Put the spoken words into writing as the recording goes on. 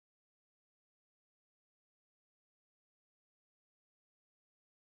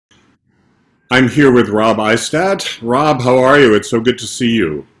I'm here with Rob Istad. Rob, how are you? It's so good to see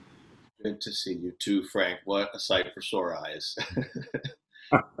you. Good to see you too, Frank. What a sight for sore eyes.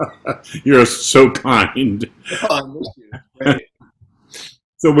 You're so kind. Oh, I miss you. It's great.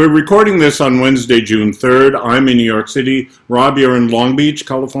 So we're recording this on Wednesday, June 3rd. I'm in New York City. Rob, you're in Long Beach,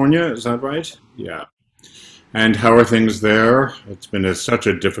 California. Is that right? Yeah. And how are things there? It's been such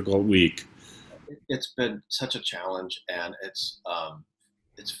a difficult week. It's been such a challenge, and it's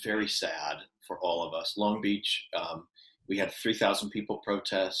very sad for all of us. Long Beach, we had 3,000 people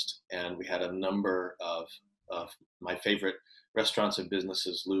protest, and we had a number of my favorite restaurants and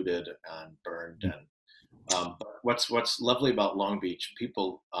businesses looted and burned. And but what's lovely about Long Beach,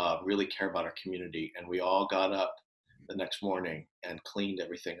 people really care about our community, and we all got up the next morning and cleaned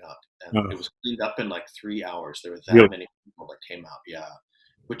everything up, and Uh, it was cleaned up in like 3 hours. There were that really? many people that came out, yeah,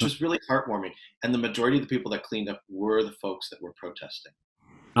 which was really heartwarming. And the majority of the people that cleaned up were the folks that were protesting.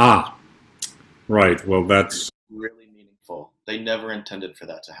 Ah, right. Well, And that's really meaningful. They never intended for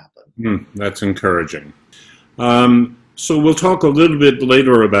that to happen. that's encouraging. So we'll talk a little bit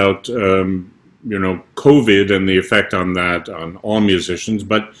later about COVID and the effect on that on all musicians.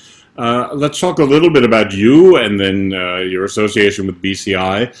 But let's talk a little bit about you and then your association with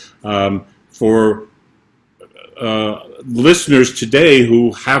BCI for listeners today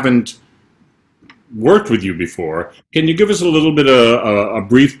who haven't worked with you before. Can you give us a little bit of a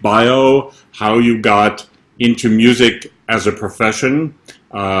brief bio, how you got into music as a profession?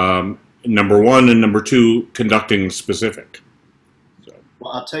 Number one, and number two, conducting specific. So,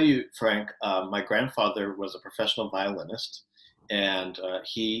 Well, I'll tell you, Frank, my grandfather was a professional violinist, and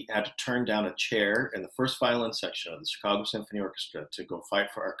he had to turn down a chair in the first violin section of the Chicago Symphony Orchestra to go fight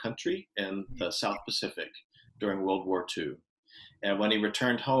for our country in the South Pacific during World War II. And when he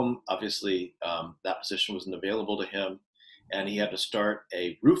returned home, obviously that position wasn't available to him, and he had to start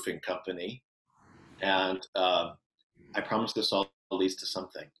a roofing company. And I promise this all leads to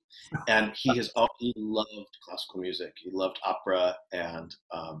something. And he loved classical music. He loved opera, and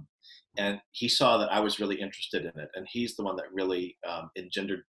he saw that I was really interested in it. And he's the one that really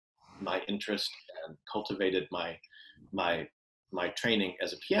engendered my interest and cultivated my my training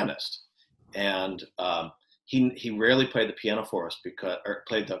as a pianist. And he rarely played the piano for us because, or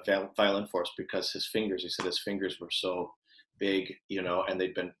played the violin for us because his fingers. He said his fingers were so big, and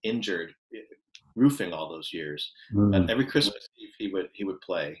they'd been injured roofing all those years. But mm, every Christmas Eve he would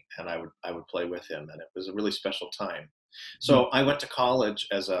play, and I would play with him, and it was a really special time. So I went to college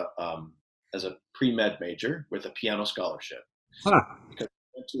as a pre med major with a piano scholarship ah, because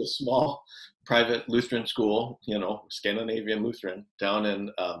I went to a small private Lutheran school, Scandinavian Lutheran, down in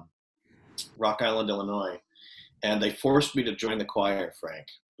Rock Island, Illinois, and they forced me to join the choir. Frank,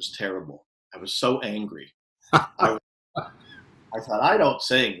 it was terrible. I was so angry. I I thought I don't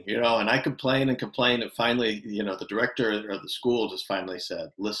sing, and I complained and complained, and finally, the director of the school just finally said,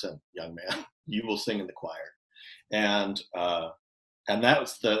 "Listen, young man, you will sing in the choir," and and that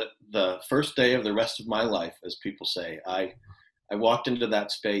was the first day of the rest of my life, as people say. I walked into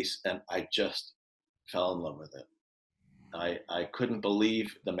that space and I just fell in love with it. I couldn't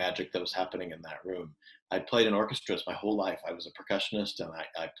believe the magic that was happening in that room. I played in orchestras my whole life. I was a percussionist and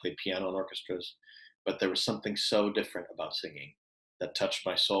I played piano in orchestras, but there was something so different about singing that touched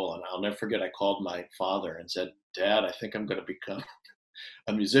my soul. And I'll never forget, I called my father and said, "Dad, I think I'm going to become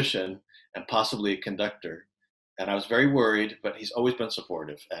a musician and possibly a conductor." And I was very worried, but he's always been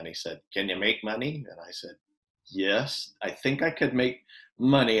supportive. And he said, "Can you make money?" And I said, "Yes, I think I could make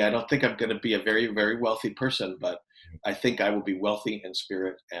money. I don't think I'm going to be a very, very wealthy person, but I think I will be wealthy in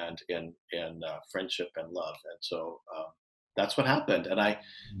spirit and in friendship and love." And so that's what happened. And I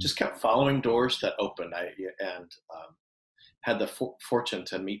just kept following doors that opened. And had the fortune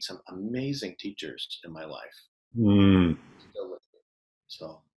to meet some amazing teachers in my life. mm. Still with me.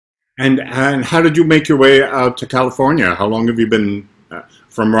 So And how did you make your way out to California? How long have you been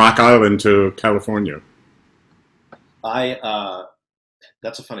from Rock Island to California? I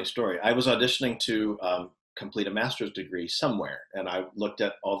that's a funny story. I was auditioning to complete a master's degree somewhere, and I looked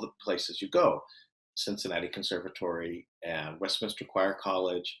at all the places you go: Cincinnati Conservatory and Westminster Choir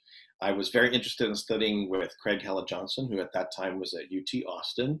College. I was very interested in studying with Craig Hella Johnson, who at that time was at UT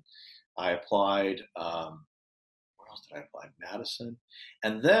Austin. I applied. Where else did I apply? Madison.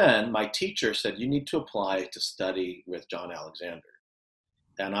 And then my teacher said, "You need to apply to study with John Alexander."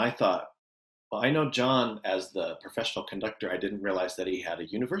 And I thought, well, I know John as the professional conductor. I didn't realize that he had a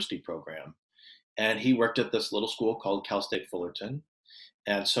university program. And he worked at this little school called Cal State Fullerton.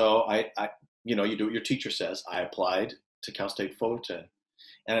 And so you do what your teacher says. I applied to Cal State Fullerton.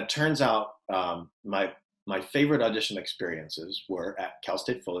 And it turns out my my favorite audition experiences were at Cal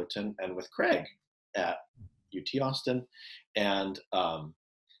State Fullerton and with Craig at UT Austin. And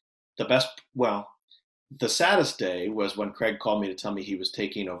the best, well, the saddest day was when Craig called me to tell me he was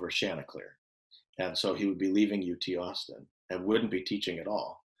taking over Chanticleer. And so he would be leaving UT Austin and wouldn't be teaching at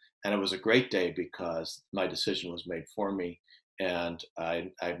all. And it was a great day because my decision was made for me. And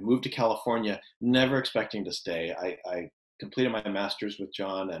I moved to California, never expecting to stay. I completed my master's with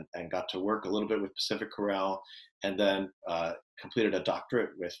John and got to work a little bit with Pacific Chorale, and then completed a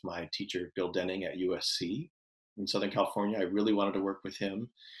doctorate with my teacher, Bill Denning, at USC in Southern California. I really wanted to work with him,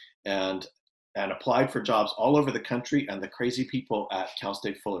 and applied for jobs all over the country. And the crazy people at Cal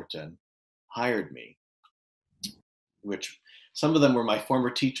State Fullerton hired me, which some of them were my former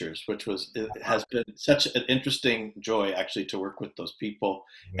teachers, which it has been such an interesting joy actually to work with those people.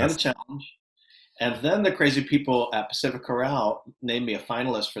 Yes. And a challenge. And then the crazy people at Pacific Chorale named me a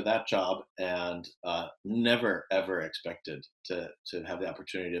finalist for that job, and never ever expected to have the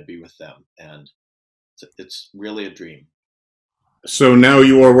opportunity to be with them. And it's really a dream. So now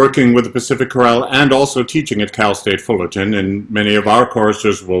you are working with the Pacific Chorale and also teaching at Cal State Fullerton, and many of our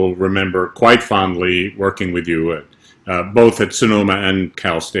choristers will remember quite fondly working with you both at Sonoma and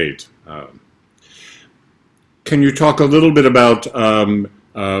Cal State. Can you talk a little bit about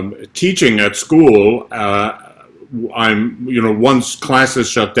teaching at school? Once classes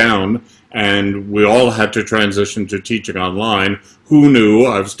shut down and we all had to transition to teaching online. Who knew?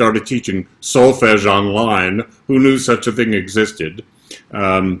 I've started teaching solfege online. Who knew such a thing existed?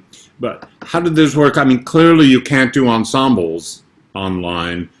 But how did this work? I mean, clearly you can't do ensembles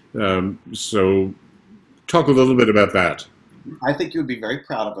online. So talk a little bit about that. I think you would be very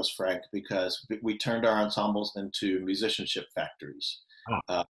proud of us, Frank, because we turned our ensembles into musicianship factories.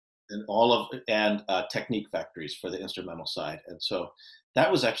 Oh. And technique factories for the instrumental side. And so that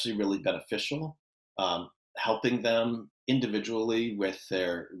was actually really beneficial, helping them individually with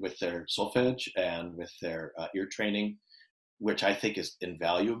their solfege and with their ear training, which I think is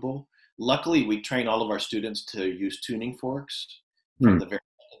invaluable. Luckily, we train all of our students to use tuning forks from the very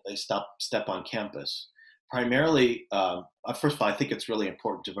moment they step on campus. Primarily, first of all, I think it's really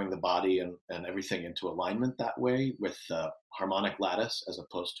important to bring the body and everything into alignment that way with harmonic lattice as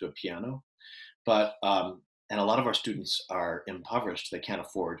opposed to a piano. But and a lot of our students are impoverished; they can't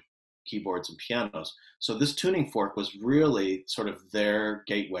afford keyboards and pianos. So this tuning fork was really sort of their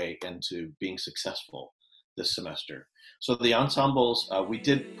gateway into being successful this semester. So the ensembles, we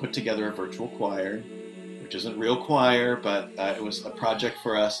did put together a virtual choir, which isn't real choir, but it was a project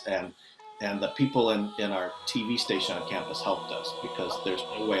for us, and the people in our TV station on campus helped us because there's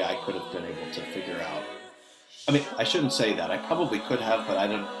no way I could have been able to figure out. I mean, I shouldn't say that. I probably could have, but I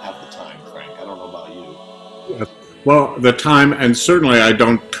didn't have the time, Frank. I don't know about you. Yes. Well, the time, and certainly I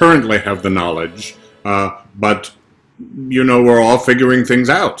don't currently have the knowledge, but, we're all figuring things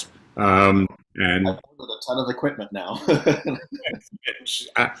out. And I've ordered a ton of equipment now.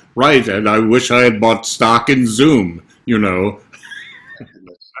 Right, and I wish I had bought stock in Zoom,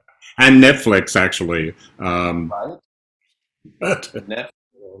 and Netflix, actually. Right? But, Netflix,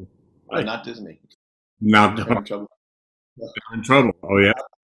 right. Not Disney. Not in trouble. In trouble. Oh yeah.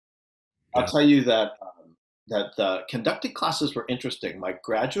 I'll tell you that the conducting classes were interesting. My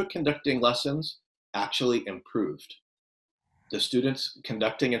graduate conducting lessons actually improved. The students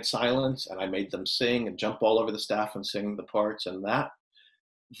conducting in silence, and I made them sing and jump all over the staff and sing the parts, and that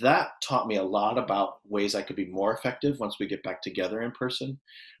taught me a lot about ways I could be more effective once we get back together in person.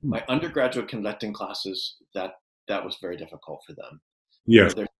 My undergraduate conducting classes, that was very difficult for them.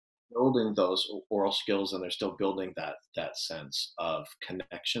 Yes. They're building those oral skills, and they're still building that sense of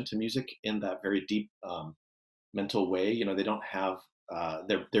connection to music in that very deep mental way. They don't have,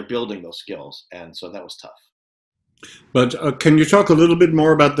 they're building those skills, and so that was tough. But can you talk a little bit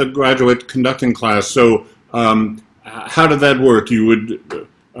more about the graduate conducting class? So how did that work? You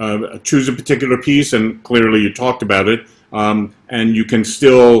would choose a particular piece, and clearly you talked about it, and you can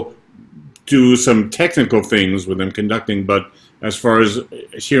still do some technical things with them conducting, but as far as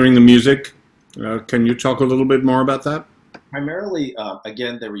hearing the music, can you talk a little bit more about that? Primarily,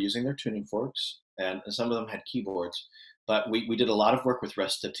 again, they were using their tuning forks, and some of them had keyboards, but we did a lot of work with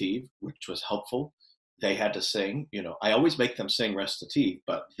recitative, which was helpful. They had to sing, I always make them sing recitative,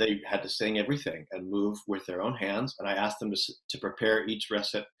 but they had to sing everything and move with their own hands. And I asked them to prepare each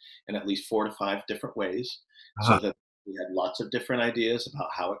recit in at least 4 to 5 different ways, so that we had lots of different ideas about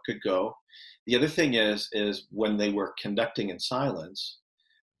how it could go. The other thing is when they were conducting in silence,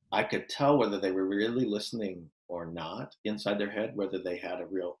 I could tell whether they were really listening or not inside their head, whether they had a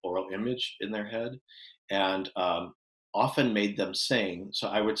real oral image in their head. And often made them sing. So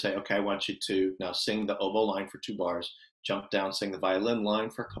I would say, okay, I want you to now sing the oboe line for 2 bars, jump down, sing the violin line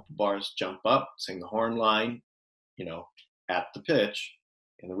for a couple bars, jump up, sing the horn line, you know, at the pitch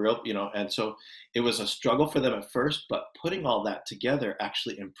in the real, and so it was a struggle for them at first, but putting all that together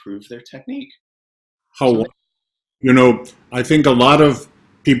actually improved their technique. So How You know, I think a lot of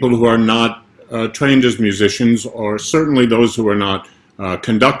people who are not trained as musicians, or certainly those who are not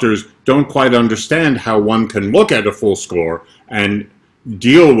conductors, don't quite understand how one can look at a full score and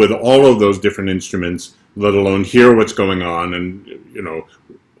deal with all of those different instruments, let alone hear what's going on, and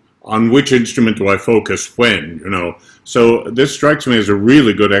on which instrument do I focus when. So this strikes me as a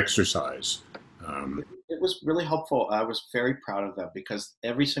really good exercise. it was really helpful. I was very proud of them because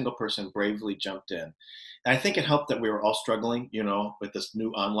every single person bravely jumped in. And I think it helped that we were all struggling, with this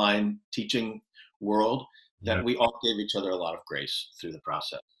new online teaching world, Yeah. that we all gave each other a lot of grace through the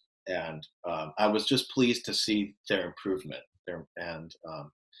process. And I was just pleased to see their improvement. And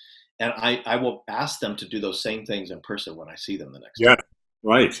I will ask them to do those same things in person when I see them the next Yeah, time.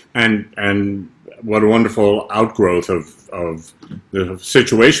 right. And what a wonderful outgrowth of the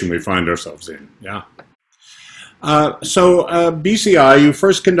situation we find ourselves in. Yeah. So BCI, you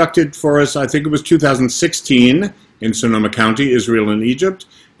first conducted for us, I think it was 2016 in Sonoma County, Israel and Egypt,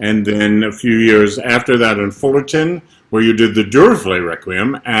 and then a few years after that in Fullerton, where you did the Duruflé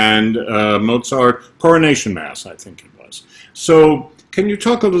Requiem and Mozart Coronation Mass, I think it was. So can you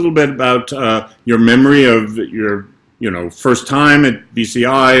talk a little bit about your memory of your first time at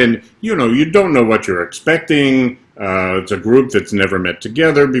BCI, and you don't know what you're expecting. It's a group that's never met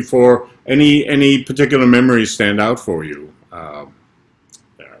together before. Any particular memories stand out for you?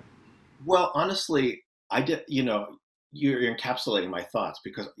 There. Well, honestly, I did. You're encapsulating my thoughts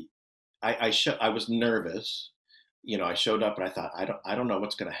because I was nervous. I showed up and I thought, I don't know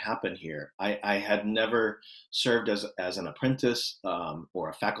what's going to happen here. I had never served as an apprentice or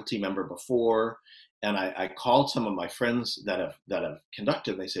a faculty member before, and I called some of my friends that have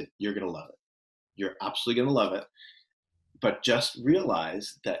conducted. And they said, "You're going to love it. You're absolutely going to love it." But just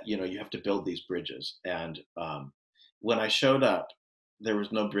realize that you have to build these bridges. And when I showed up, there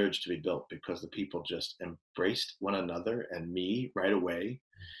was no bridge to be built because the people just embraced one another and me right away.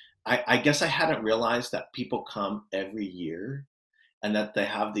 I guess I hadn't realized that people come every year and that they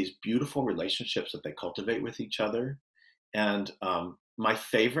have these beautiful relationships that they cultivate with each other. And my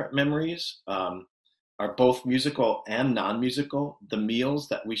favorite memories are both musical and non-musical. The meals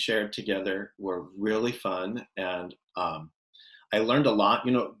that we shared together were really fun, and I learned a lot.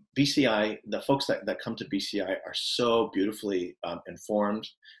 BCI, the folks that come to BCI are so beautifully informed.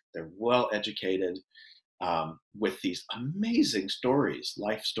 They're well educated with these amazing stories,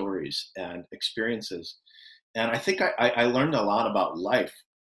 life stories and experiences. And I think I learned a lot about life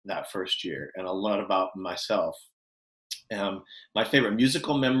that first year and a lot about myself. My favorite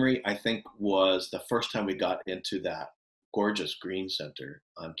musical memory, I think, was the first time we got into that gorgeous green center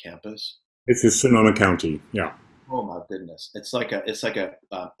on campus. This is Sonoma County. Yeah. Oh my goodness! It's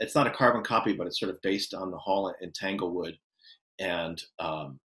not a carbon copy, but it's sort of based on the hall in Tanglewood, and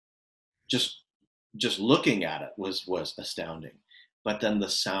just just looking at it was astounding. But then the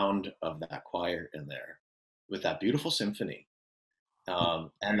sound of that choir in there, with that beautiful symphony,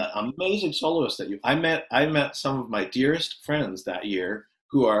 and the amazing soloists that I met some of my dearest friends that year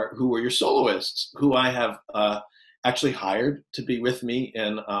who were your soloists, who I have actually hired to be with me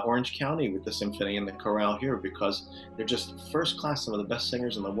in Orange County with the symphony and the chorale here, because they're just first class, some of the best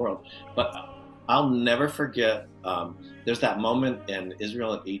singers in the world. But I'll never forget. There's that moment in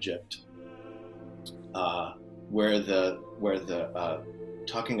Israel and Egypt where the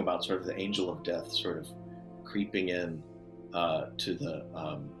talking about sort of the angel of death sort of creeping in to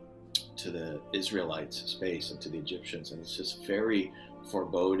the Israelites' space and to the Egyptians, and it's just very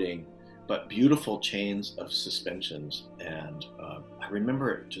foreboding, but beautiful chains of suspensions. And I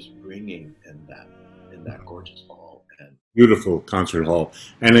remember it just ringing in that gorgeous hall. And Beautiful concert hall.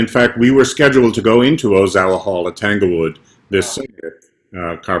 And in fact, we were scheduled to go into Ozawa Hall at Tanglewood this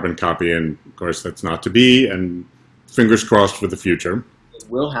summer, carbon copy, and of course that's not to be, and fingers crossed for the future. it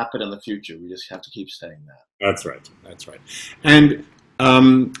will happen in the future. We just have to keep saying that. That's right. That's right. And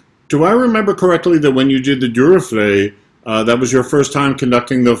do I remember correctly that when you did the Duruflé, that was your first time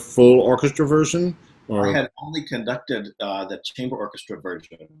conducting the full orchestra version? I Or had only conducted the chamber orchestra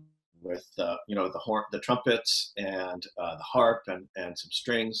version with the horn, the trumpets, and the harp, and some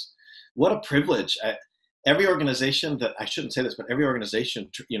strings. What a privilege! Every organization that, I shouldn't say this, but every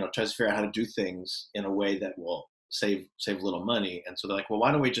organization tries to figure out how to do things in a way that will save a little money, and so they're like, well,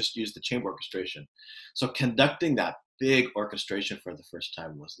 why don't we just use the chamber orchestration? So conducting that big orchestration for the first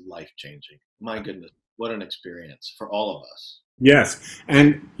time was life changing. My goodness, what an experience for all of us. Yes,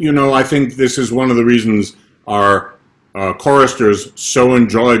 and I think this is one of the reasons our choristers so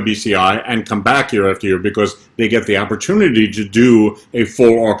enjoy BCI and come back year after year because they get the opportunity to do a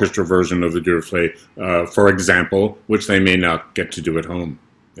full orchestra version of the Duruflé, for example, which they may not get to do at home.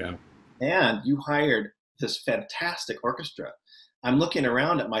 Yeah. And you hired this fantastic orchestra. I'm looking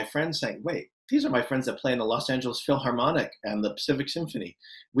around at my friends saying, wait, these are my friends that play in the Los Angeles Philharmonic and the Pacific Symphony.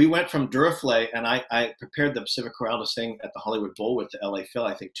 We went from Duruflé, and I prepared the Pacific Chorale to sing at the Hollywood Bowl with the LA Phil,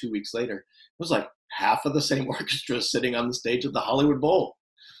 I think 2 weeks later. It was like half of the same orchestra sitting on the stage of the Hollywood Bowl.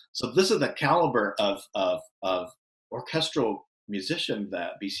 So this is the caliber of orchestral musician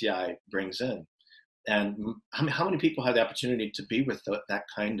that BCI brings in. And how many people have the opportunity to be with that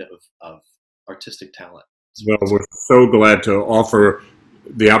kind of artistic talent? Well, we're so glad to offer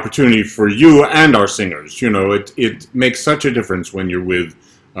the opportunity for you and our singers. It makes such a difference when you're with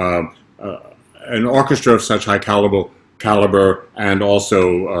uh, an orchestra of such high caliber and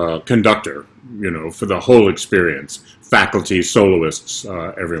also conductor, for the whole experience, faculty, soloists,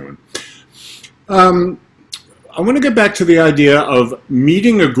 everyone. I want to get back to the idea of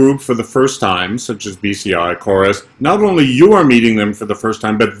meeting a group for the first time, such as BCI Chorus. Not only you are meeting them for the first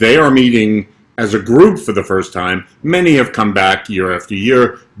time, but they are meeting as a group for the first time. Many have come back year after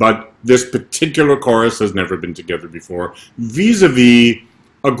year, but this particular chorus has never been together before, vis-a-vis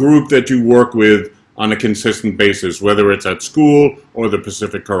a group that you work with on a consistent basis, whether it's at school or the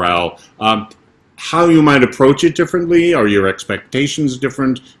Pacific Chorale. How you might approach it differently? Are your expectations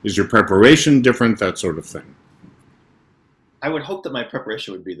different? Is your preparation different? That sort of thing. I would hope that my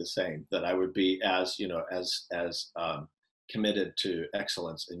preparation would be the same, that I would be as committed to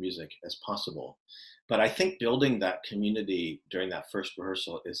excellence in music as possible. But I think building that community during that first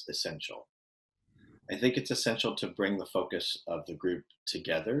rehearsal is essential. I think it's essential to bring the focus of the group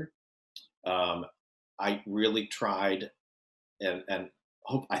together. I really tried and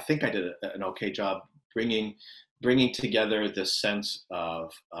hope, I think I did an okay job bringing together this sense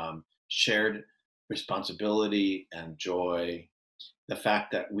of shared responsibility and joy, the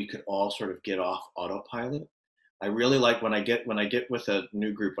fact that we could all sort of get off autopilot. I really like when I get with a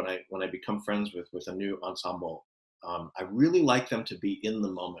new group, when I become friends with a new ensemble, I really like them to be in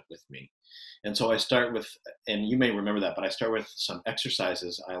the moment with me. And so I start with, and you may remember that, but I start with some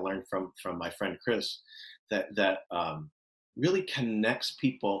exercises I learned from my friend Chris that really connects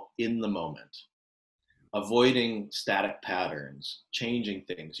people in the moment, avoiding static patterns, changing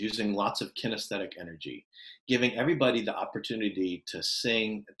things, using lots of kinesthetic energy, giving everybody the opportunity to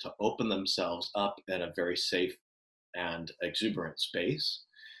sing, to open themselves up in a very safe and exuberant space,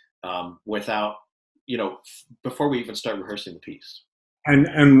 without, before we even start rehearsing the piece.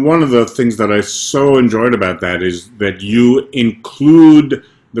 And one of the things that I so enjoyed about that is that you include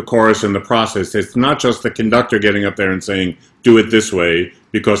the chorus in the process. It's not just the conductor getting up there and saying, do it this way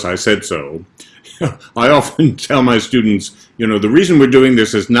because I said so. I often tell my students, the reason we're doing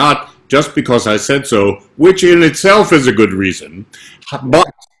this is not just because I said so, which in itself is a good reason, but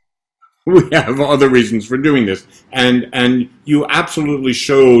we have other reasons for doing this. And you absolutely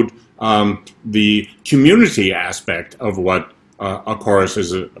showed the community aspect of what a chorus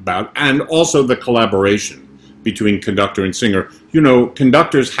is about, and also the collaboration between conductor and singer.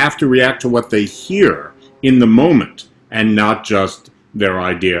 Conductors have to react to what they hear in the moment and not just their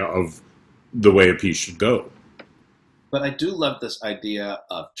idea of the way a piece should go. But I do love this idea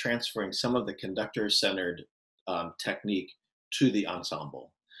of transferring some of the conductor-centered technique to the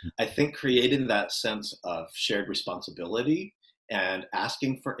ensemble. I think creating that sense of shared responsibility and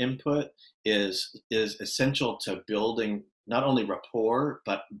asking for input is essential to building not only rapport,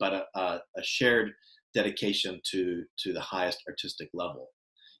 but a shared dedication to the highest artistic level.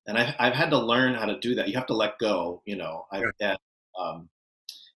 And I've had to learn how to do that. You have to let go,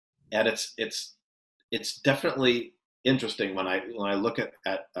 and it's definitely interesting when I look at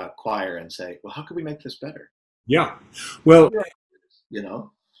a choir and say, well, how can we make this better? Yeah. Well,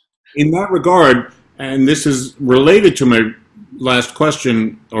 in that regard, and this is related to my last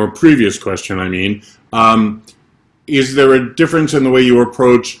question, or previous question, I mean, is there a difference in the way you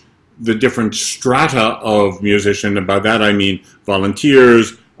approach the different strata of musician? And by that I mean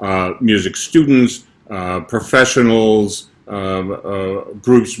volunteers, music students, professionals,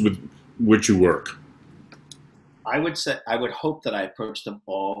 groups with which you work. I would hope that I approach them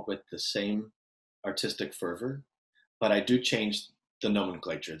all with the same artistic fervor, but I do change the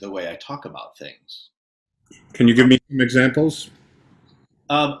nomenclature, the way I talk about things. Can you give me some examples?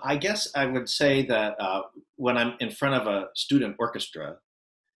 I guess I would say that when I'm in front of a student orchestra,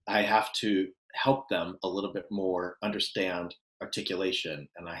 I have to help them a little bit more understand articulation,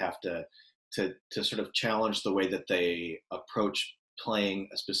 and I have to to sort of challenge the way that they approach playing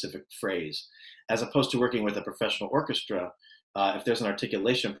a specific phrase, as opposed to working with a professional orchestra. If there's an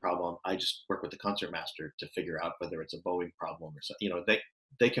articulation problem, I just work with the concertmaster to figure out whether it's a bowing problem or something.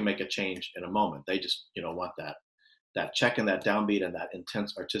 They can make a change in a moment. They just want that check and that downbeat and that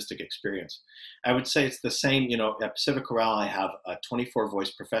intense artistic experience. I would say it's the same. At Pacific Chorale, I have a 24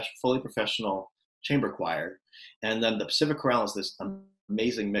 voice fully professional chamber choir, and then the Pacific Chorale is this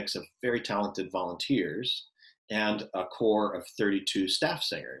amazing mix of very talented volunteers and a core of 32 staff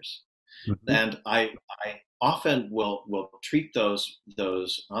singers. Mm-hmm. And I often will treat those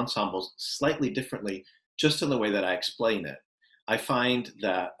ensembles slightly differently, just in the way that I explain it. I find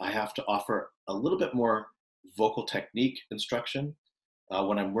that I have to offer a little bit more vocal technique instruction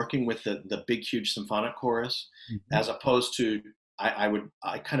when I'm working with the big, huge symphonic chorus, mm-hmm. as opposed to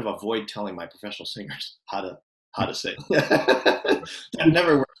I kind of avoid telling my professional singers how to sing. That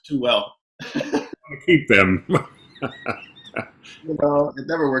never works too well. Keep them. It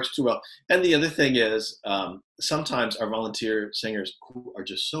never works too well. And the other thing is, sometimes our volunteer singers, who are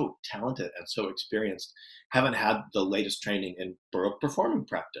just so talented and so experienced, haven't had the latest training in Baroque performing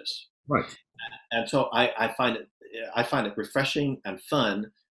practice. Right. And so I find it refreshing and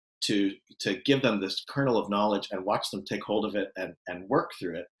fun to give them this kernel of knowledge and watch them take hold of it and work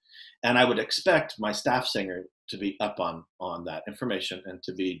through it. And I would expect my staff singer to be up on that information and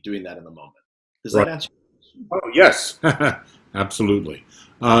to be doing that in the moment. Does that answer? Oh, yes, absolutely.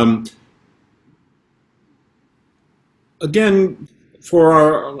 Again,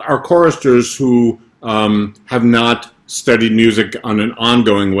 for our choristers who have not studied music on an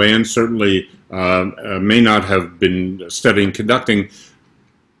ongoing way, and certainly may not have been studying conducting,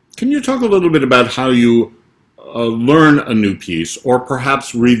 can you talk a little bit about how you learn a new piece, or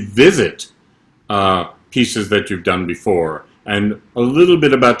perhaps revisit pieces that you've done before, and a little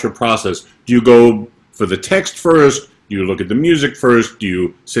bit about your process? Do you go for the text first? Do you look at the music first? Do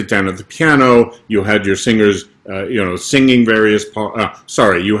you sit down at the piano? You had your singers, singing various parts.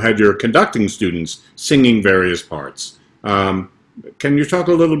 You had your conducting students singing various parts. Can you talk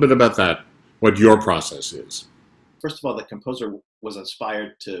a little bit about that, what your process is? First of all, the composer was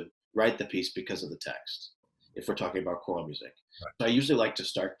inspired to write the piece because of the text, if we're talking about choral music. Right. So I usually like to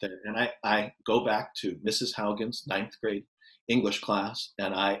start there, and I go back to Mrs. Haugen's 9th grade English class,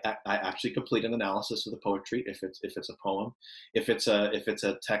 and I actually complete an analysis of the poetry if it's a poem. If it's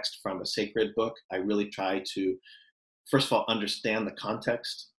a text from a sacred book, I really try to, first of all, understand the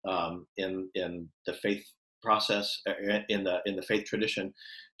context in the faith process, in the faith tradition,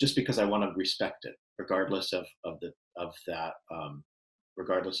 just because I want to respect it, regardless of the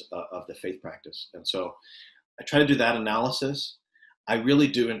faith practice. And so I try to do that analysis. I really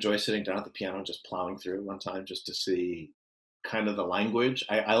do enjoy sitting down at the piano and just plowing through it one time, just to see kind of the language.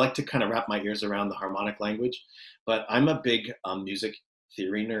 I like to kind of wrap my ears around the harmonic language, but I'm a big music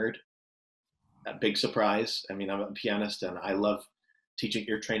theory nerd. A big surprise. I mean, I'm a pianist and I love teaching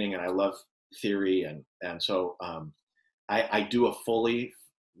ear training, and I love theory, and so I do a fully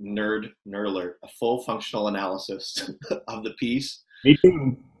a full functional analysis of the piece. Me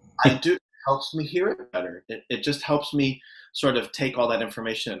too. I do. It helps me hear it better. It just helps me sort of take all that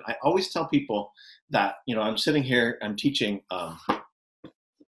information. I always tell people that, I'm sitting here, I'm teaching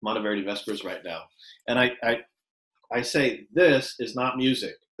Monteverdi Vespers right now, and I say, this is not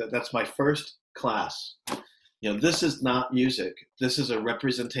music. That's my first class. This is not music. This is a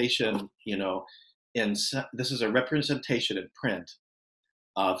representation, this is a representation in print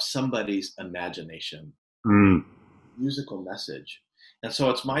of somebody's imagination, musical message. And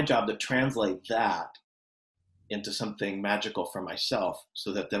so it's my job to translate that into something magical for myself,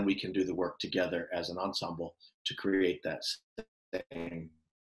 so that then we can do the work together as an ensemble to create that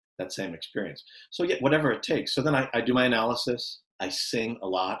same experience. So yeah, whatever it takes. So then I do my analysis. I sing a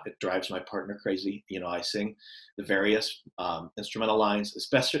lot. It drives my partner crazy. I sing the various instrumental lines,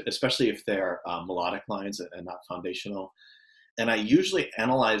 especially if they're melodic lines and not foundational. And I usually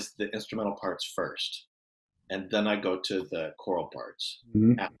analyze the instrumental parts first, and then I go to the choral parts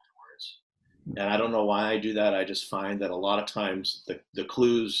afterwards. And I don't know why I do that. I just find that a lot of times the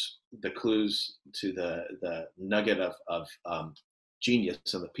clues to the nugget of genius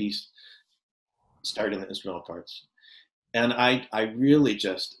in the piece start in the instrumental parts. And I really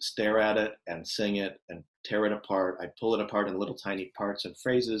just stare at it and sing it and tear it apart. I pull it apart in little tiny parts and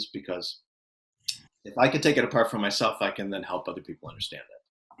phrases, because if I can take it apart for myself, I can then help other people understand it.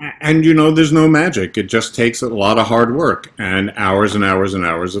 And there's no magic. It just takes a lot of hard work and hours and hours and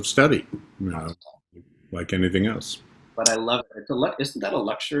hours of study, like anything else. But I love it. Isn't that a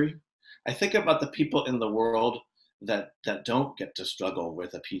luxury? I think about the people in the world that don't get to struggle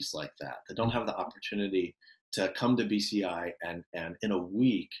with a piece like that don't have the opportunity to come to BCI and in a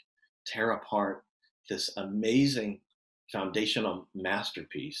week tear apart this amazing foundational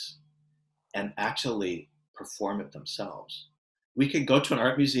masterpiece and actually perform it themselves. We could go to an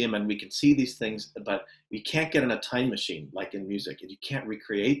art museum and we can see these things, but we can't get in a time machine like in music, and you can't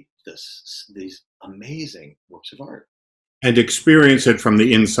recreate these amazing works of art. And experience it from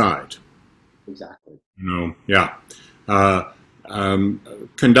the inside. Exactly. Yeah.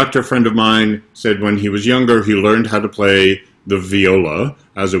 Conductor friend of mine said when he was younger, he learned how to play the viola,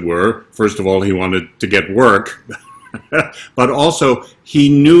 as it were. First of all, he wanted to get work, but also he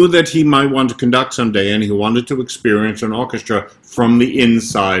knew that he might want to conduct someday, and he wanted to experience an orchestra from the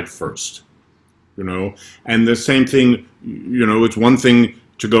inside first. And the same thing, it's one thing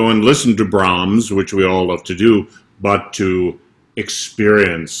to go and listen to Brahms, which we all love to do, but to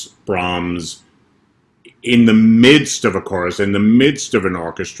experience Brahms in the midst of a chorus, in the midst of an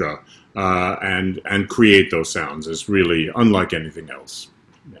orchestra, and create those sounds is really unlike anything else.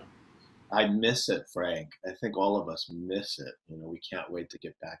 Yeah. I miss it, Frank. I think all of us miss it. We can't wait to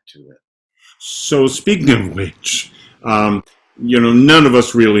get back to it. So speaking of which, none of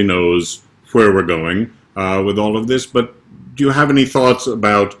us really knows where we're going with all of this, but do you have any thoughts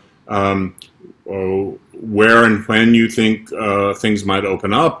about where and when you think things might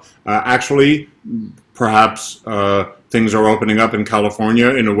open up? Actually, perhaps things are opening up in California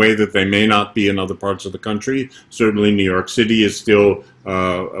in a way that they may not be in other parts of the country. Certainly New York City is still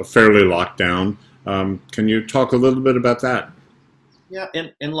fairly locked down. Can you talk a little bit about that? Yeah,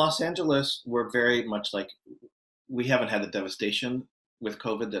 in Los Angeles, we're very much like, we haven't had the devastation with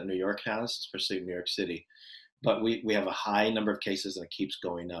COVID that New York has, especially in New York City. But we have a high number of cases and it keeps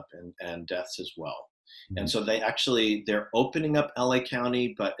going up, and deaths as well. And so they're opening up LA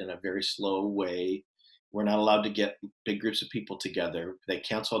County, but in a very slow way. We're not allowed to get big groups of people together. They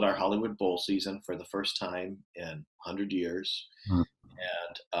canceled our Hollywood Bowl season for the first time in 100 years.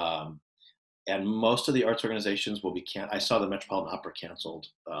 And most of the arts organizations will be I saw the Metropolitan Opera canceled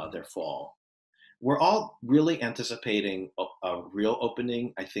their fall. We're all really anticipating a real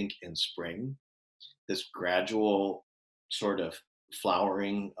opening, I think, in spring. This gradual sort of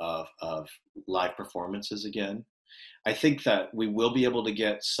flowering of live performances again. I think that we will be able to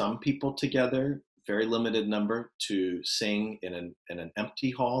get some people together, very limited number, to sing in an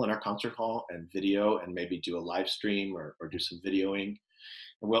empty hall, in our concert hall, and video, and maybe do a live stream or do some videoing.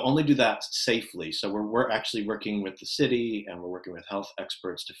 And we'll only do that safely. So we're actually working with the city, and we're working with health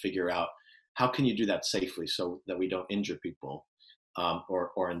experts to figure out how can you do that safely so that we don't injure people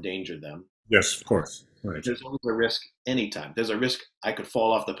or endanger them. Yes, of course. Right. There's always a risk anytime. There's a risk I could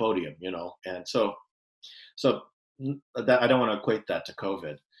fall off the podium, and so that I don't want to equate that to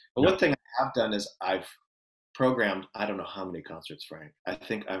COVID. But one thing I have done is I've programmed, I don't know how many concerts, Frank. I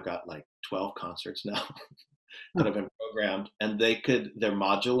think I've got like 12 concerts now that have been programmed, and they're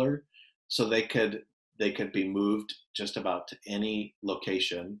modular, so they could be moved just about to any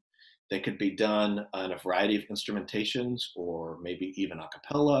location. They could be done on a variety of instrumentations, or maybe even a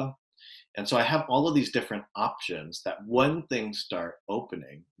cappella. And so I have all of these different options that when things start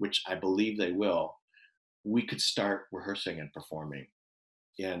opening, which I believe they will, we could start rehearsing and performing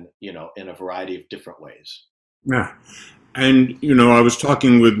in a variety of different ways. Yeah. And, I was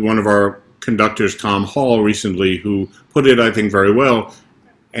talking with one of our conductors, Tom Hall, recently, who put it, I think, very well.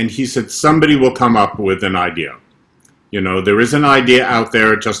 And he said, somebody will come up with an idea. There is an idea out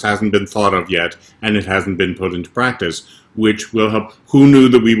there, it just hasn't been thought of yet, and it hasn't been put into practice, which will help. Who knew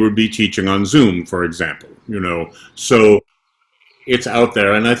that we would be teaching on Zoom, for example? So it's out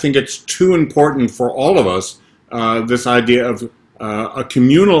there, and I think it's too important for all of us, this idea of a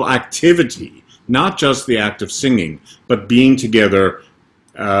communal activity, not just the act of singing, but being together,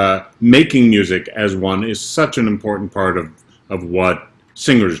 making music as one is such an important part of what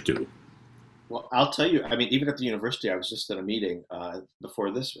singers do. Well, I'll tell you, even at the university, I was just at a meeting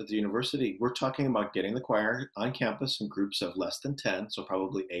before this at the university. We're talking about getting the choir on campus in groups of less than 10, so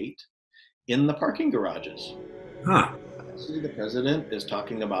probably 8, in the parking garages. Huh. Actually, the president is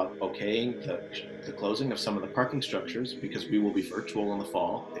talking about okaying the closing of some of the parking structures because we will be virtual in the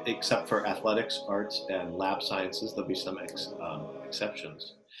fall, except for athletics, arts, and lab sciences. There'll be some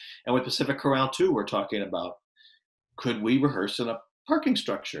exceptions. And with Pacific Chorale, too, we're talking about, could we rehearse in a parking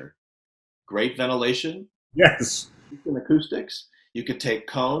structure? Great ventilation. Yes. And acoustics. You could take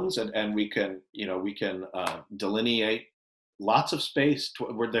cones and we can delineate lots of space.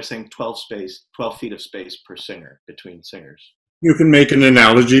 Where they're saying 12 feet of space per singer between singers. You can make an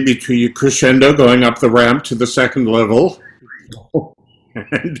analogy between crescendo going up the ramp to the second level.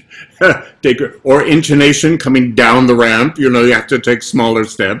 And take, or intonation coming down the ramp. You know, you have to take smaller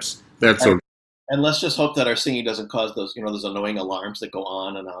steps. That sort of. And let's just hope that our singing doesn't cause those, those annoying alarms that go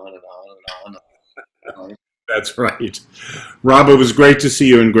on and on and on and on. That's right. Rob, it was great to see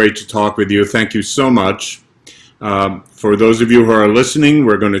you and great to talk with you. Thank you so much. For those of you who are listening,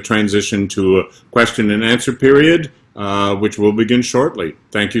 we're going to transition to a question and answer period, which will begin shortly.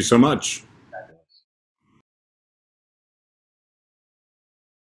 Thank you so much.